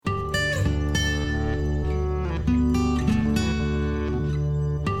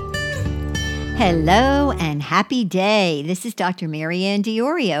Hello and happy day. This is Dr. Marianne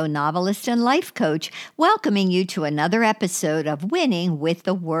Diorio, novelist and life coach, welcoming you to another episode of Winning with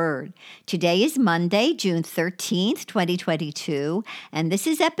the Word. Today is Monday, June 13th, 2022, and this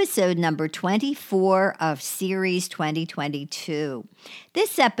is episode number 24 of Series 2022.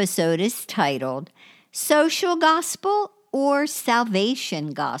 This episode is titled Social Gospel or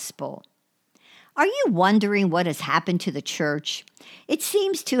Salvation Gospel. Are you wondering what has happened to the church? It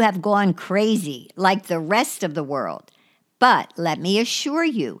seems to have gone crazy, like the rest of the world. But let me assure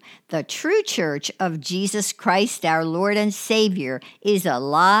you, the true church of Jesus Christ, our Lord and Savior, is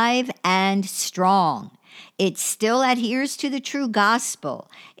alive and strong. It still adheres to the true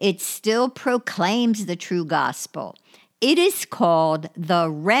gospel. It still proclaims the true gospel. It is called the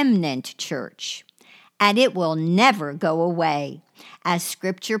Remnant Church, and it will never go away. As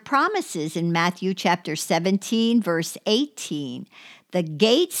Scripture promises in Matthew chapter 17, verse 18, the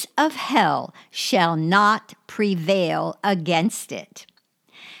gates of hell shall not prevail against it.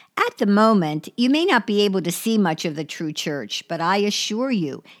 At the moment, you may not be able to see much of the true church, but I assure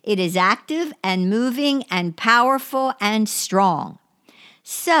you, it is active and moving and powerful and strong.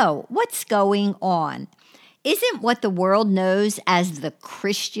 So, what's going on? Isn't what the world knows as the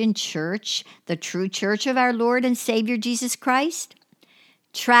Christian church the true church of our Lord and Savior Jesus Christ?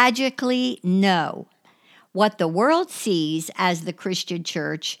 Tragically, no. What the world sees as the Christian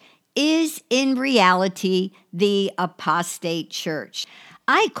church is in reality the apostate church.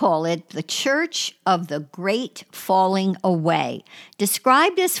 I call it the church of the great falling away,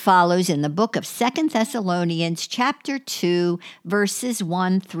 described as follows in the book of 2 Thessalonians chapter 2, verses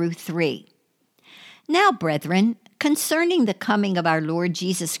 1 through 3. Now, brethren, concerning the coming of our Lord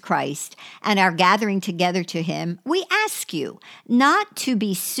Jesus Christ and our gathering together to him, we ask you not to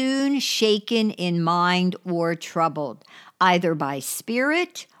be soon shaken in mind or troubled, either by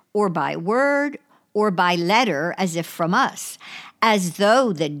spirit or by word or by letter, as if from us, as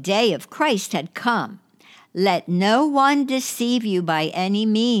though the day of Christ had come. Let no one deceive you by any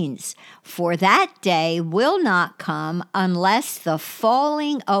means, for that day will not come unless the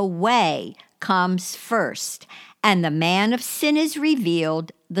falling away comes first, and the man of sin is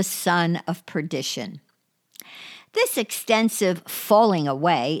revealed, the son of perdition. This extensive falling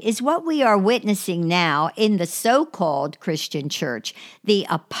away is what we are witnessing now in the so-called Christian church, the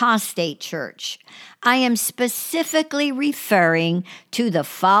apostate church. I am specifically referring to the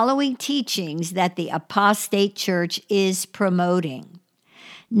following teachings that the apostate church is promoting.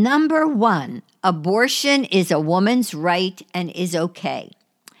 Number 1, abortion is a woman's right and is okay.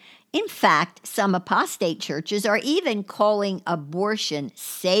 In fact, some apostate churches are even calling abortion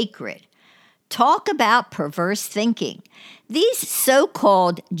sacred. Talk about perverse thinking. These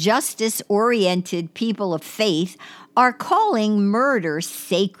so-called justice-oriented people of faith are calling murder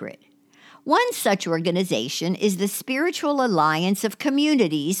sacred. One such organization is the Spiritual Alliance of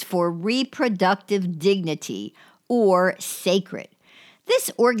Communities for Reproductive Dignity, or SACRED.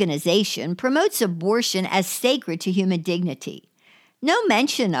 This organization promotes abortion as sacred to human dignity. No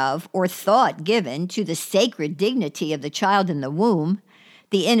mention of or thought given to the sacred dignity of the child in the womb,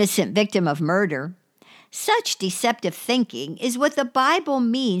 the innocent victim of murder. Such deceptive thinking is what the Bible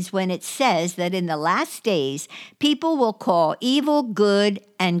means when it says that in the last days, people will call evil good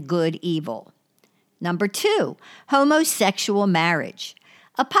and good evil. Number 2, homosexual marriage.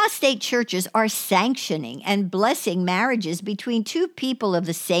 Apostate churches are sanctioning and blessing marriages between two people of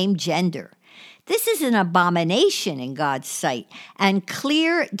the same gender. This is an abomination in God's sight and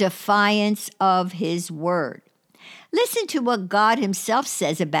clear defiance of his word. Listen to what God himself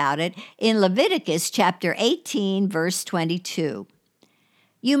says about it in Leviticus chapter 18, verse 22.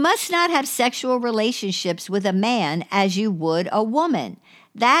 You must not have sexual relationships with a man as you would a woman.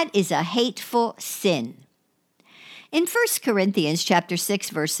 That is a hateful sin. In 1 Corinthians chapter 6,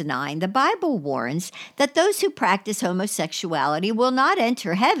 verse 9, the Bible warns that those who practice homosexuality will not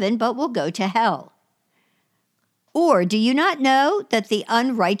enter heaven, but will go to hell. Or do you not know that the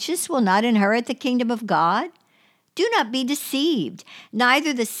unrighteous will not inherit the kingdom of God? Do not be deceived.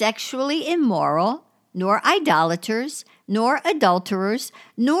 Neither the sexually immoral, nor idolaters, nor adulterers,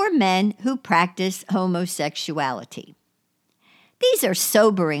 nor men who practice homosexuality. These are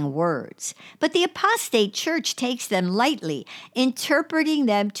sobering words, but the apostate church takes them lightly, interpreting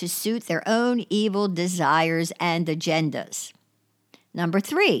them to suit their own evil desires and agendas. Number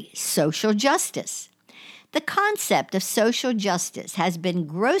 3, social justice. The concept of social justice has been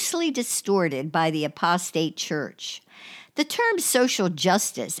grossly distorted by the apostate church. The term social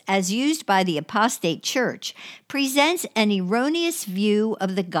justice, as used by the apostate church, presents an erroneous view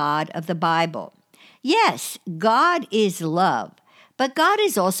of the God of the Bible. Yes, God is love, But God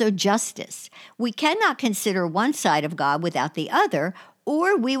is also justice. We cannot consider one side of God without the other,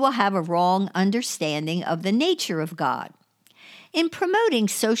 or we will have a wrong understanding of the nature of God. In promoting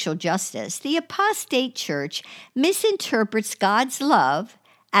social justice, the apostate church misinterprets God's love,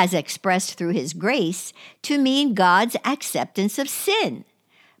 as expressed through His grace, to mean God's acceptance of sin.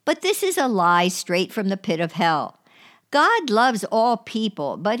 But this is a lie straight from the pit of hell. God loves all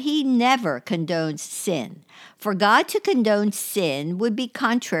people, but He never condones sin. For God to condone sin would be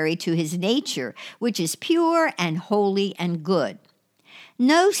contrary to His nature, which is pure and holy and good.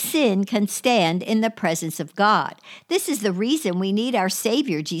 No sin can stand in the presence of God. This is the reason we need our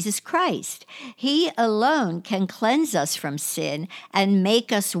Savior, Jesus Christ. He alone can cleanse us from sin and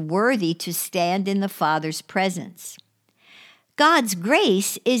make us worthy to stand in the Father's presence. God's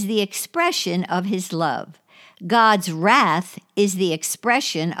grace is the expression of His love. God's wrath is the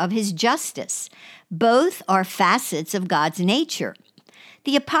expression of His justice. Both are facets of God's nature.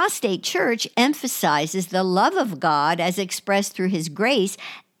 The apostate church emphasizes the love of God as expressed through His grace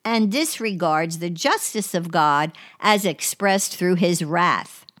and disregards the justice of God as expressed through His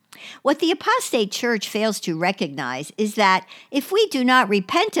wrath. What the apostate church fails to recognize is that if we do not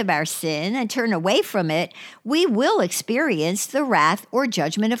repent of our sin and turn away from it, we will experience the wrath or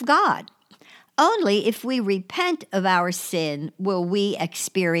judgment of God. Only if we repent of our sin will we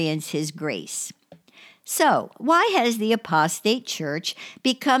experience His grace. So, why has the apostate church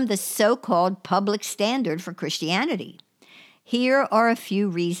become the so-called public standard for Christianity? Here are a few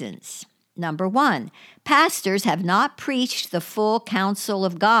reasons. Number 1, pastors have not preached the full counsel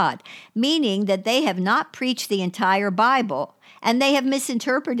of God, meaning that they have not preached the entire Bible, and they have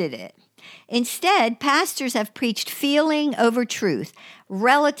misinterpreted it. Instead, pastors have preached feeling over truth,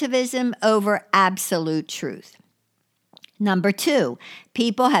 relativism over absolute truth. Number 2,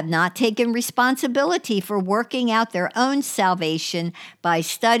 people have not taken responsibility for working out their own salvation by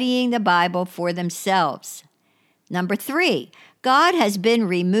studying the Bible for themselves. Number 3, God has been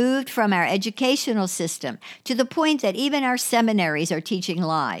removed from our educational system to the point that even our seminaries are teaching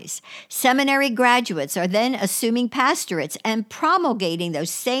lies. Seminary graduates are then assuming pastorates and promulgating those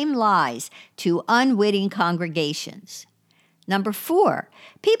same lies to unwitting congregations. Number 4,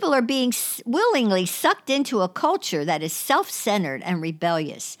 people are being willingly sucked into a culture that is self-centered and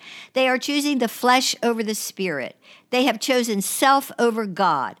rebellious. They are choosing the flesh over the spirit. They have chosen self over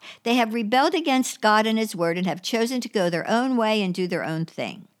God. They have rebelled against God and His word and have chosen to go their own way and do their own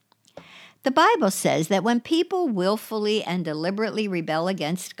thing. The Bible says that when people willfully and deliberately rebel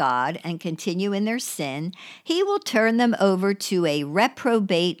against God and continue in their sin, He will turn them over to a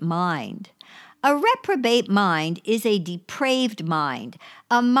reprobate mind. A reprobate mind is a depraved mind,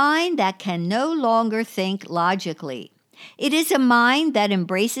 a mind that can no longer think logically. It is a mind that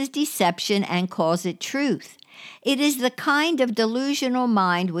embraces deception and calls it truth. It is the kind of delusional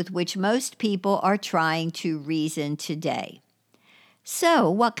mind with which most people are trying to reason today. So,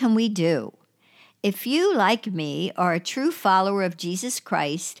 what can we do? If you, like me, are a true follower of Jesus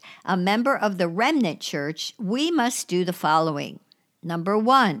Christ, a member of the remnant church, we must do the following. Number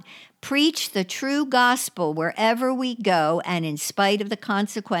 1, preach the true gospel wherever we go and in spite of the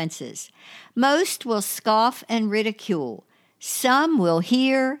consequences. Most will scoff and ridicule. Some will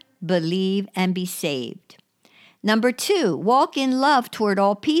hear, believe, and be saved. Number 2, walk in love toward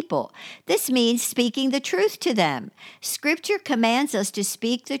all people. This means speaking the truth to them. Scripture commands us to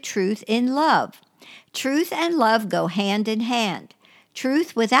speak the truth in love. Truth and love go hand in hand.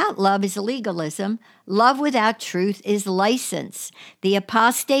 Truth without love is legalism. Love without truth is license. The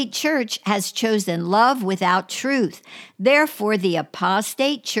apostate church has chosen love without truth. Therefore, the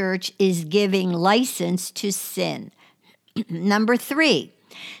apostate church is giving license to sin. Number 3,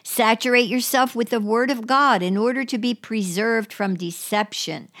 saturate yourself with the Word of God in order to be preserved from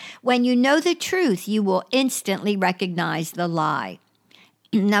deception. When you know the truth, you will instantly recognize the lie.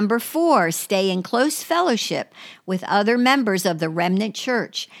 Number 4, stay in close fellowship with other members of the remnant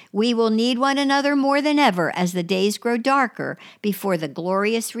church. We will need one another more than ever as the days grow darker before the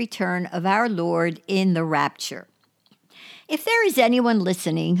glorious return of our Lord in the rapture. If there is anyone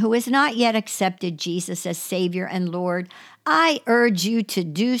listening who has not yet accepted Jesus as Savior and Lord, I urge you to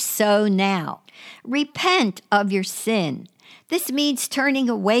do so now. Repent of your sin. This means turning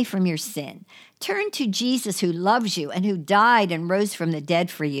away from your sin. Turn to Jesus who loves you and who died and rose from the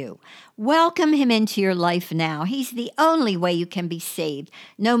dead for you. Welcome Him into your life now. He's the only way you can be saved,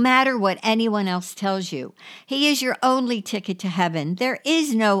 no matter what anyone else tells you. He is your only ticket to heaven. There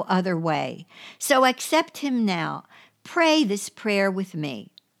is no other way. So accept Him now. Pray this prayer with me.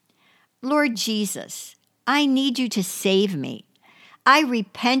 Lord Jesus, I need you to save me. I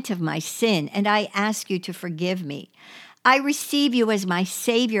repent of my sin and I ask you to forgive me. I receive you as my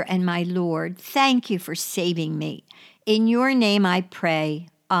Savior and my Lord. Thank you for saving me. In your name I pray.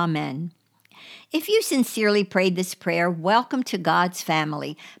 Amen. If you sincerely prayed this prayer, welcome to God's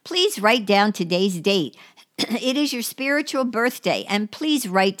family. Please write down today's date. It is your spiritual birthday, and please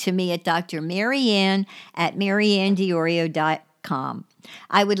write to me at drmarianne@mariannediorio.com.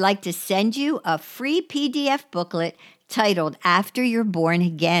 I would like to send you a free PDF booklet titled After You're Born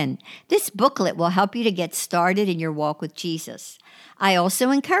Again. This booklet will help you to get started in your walk with Jesus. I also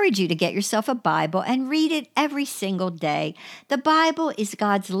encourage you to get yourself a Bible and read it every single day. The Bible is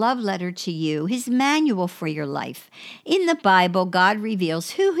God's love letter to you, His manual for your life. In the Bible, God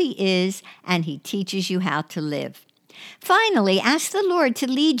reveals who He is and He teaches you how to live. Finally, ask the Lord to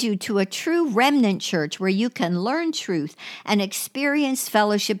lead you to a true remnant church where you can learn truth and experience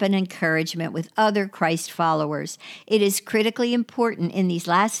fellowship and encouragement with other Christ followers. It is critically important in these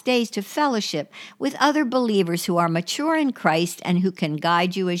last days to fellowship with other believers who are mature in Christ and who can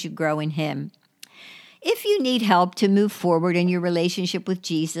guide you as you grow in Him. If you need help to move forward in your relationship with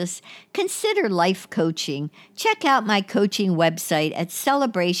Jesus, consider life coaching. Check out my coaching website at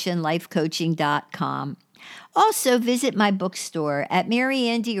celebrationlifecoaching.com. Also, visit my bookstore at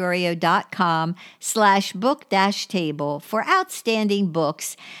mariannediorio.com/book-table for outstanding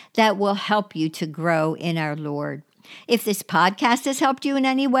books that will help you to grow in our Lord. If this podcast has helped you in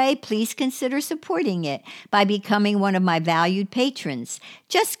any way, please consider supporting it by becoming one of my valued patrons.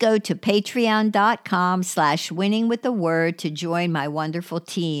 Just go to patreon.com/winningwiththeword to join my wonderful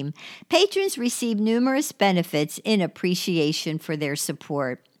team. Patrons receive numerous benefits in appreciation for their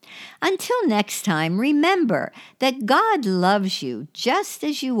support. Until next time, remember that God loves you just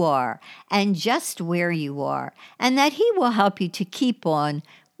as you are and just where you are, and that He will help you to keep on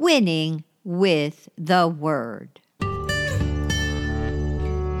winning with the Word.